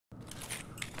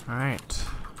Alright.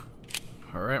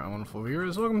 Alright, my wonderful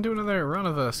viewers, welcome to another run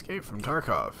of Escape from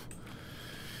Tarkov.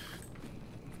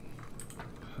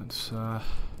 Let's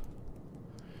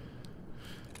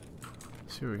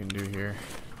see what we can do here.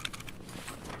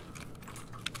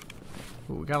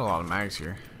 Ooh, we got a lot of mags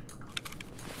here.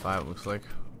 5 looks like.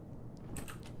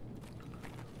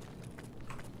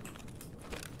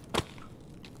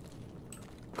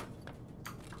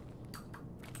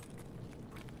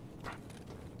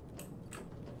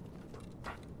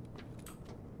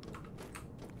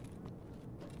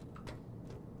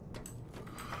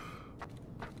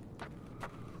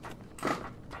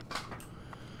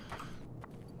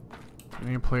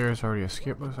 Any players already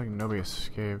escaped? Looks like nobody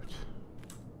escaped.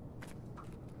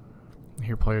 I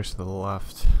hear players to the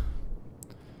left.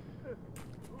 I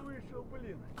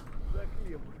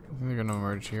think they're gonna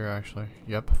emerge here actually.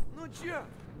 Yep.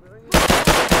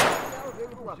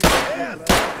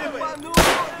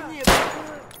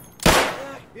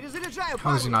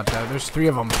 How is he not dead? There's 3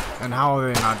 of them. And how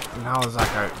are they not? And how is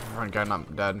that front guy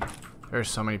not dead? There's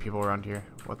so many people around here.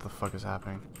 What the fuck is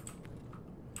happening?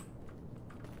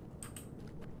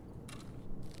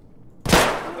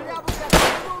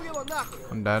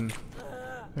 I'm dead.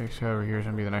 This guy over here is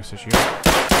gonna be the next issue.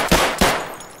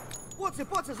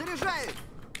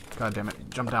 God damn it.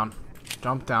 Jump down.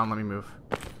 Jump down, let me move.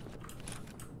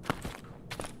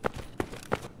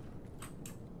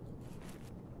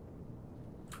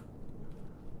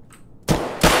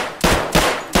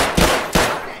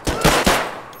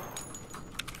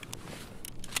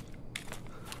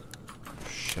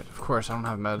 Shit, of course I don't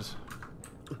have meds.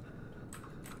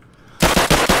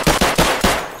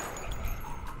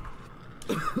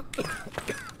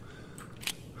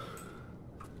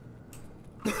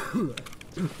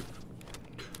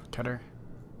 Cutter,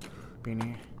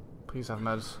 beanie, please have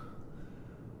meds.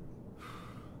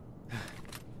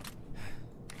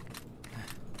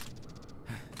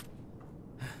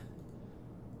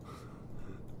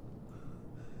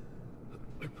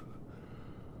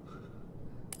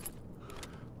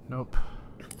 Nope.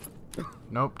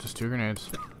 Nope, just 2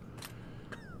 grenades.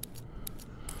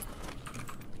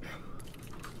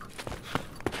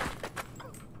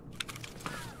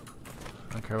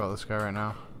 I don't care about this guy right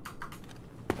now.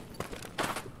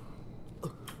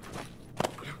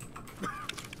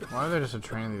 Why are they just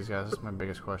training these guys? That's my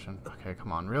biggest question. Okay,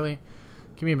 come on, really?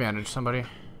 Give me a bandage, somebody.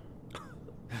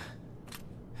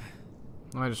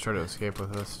 Let me just try to escape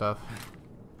with this stuff.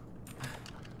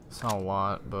 It's not a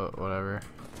lot, but whatever.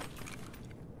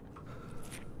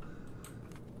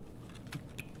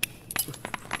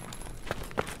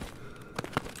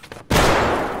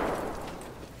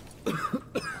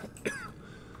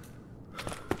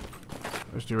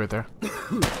 There's dude right there.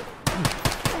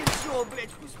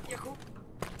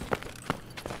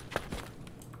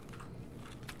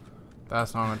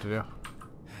 That's not what I meant to do.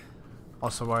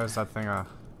 Also, why is that thing a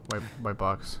white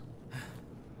box?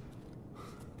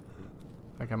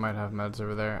 I think I might have meds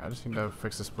over there. I just need to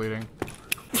fix this bleeding.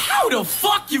 How the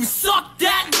fuck you suck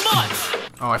that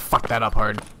much? Oh, I fucked that up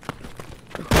hard.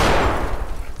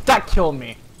 That killed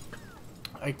me.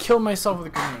 I killed myself with a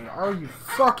grenade. Are you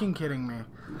fucking kidding me?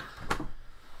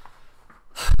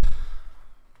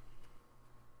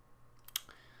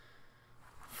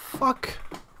 Fuck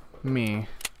me.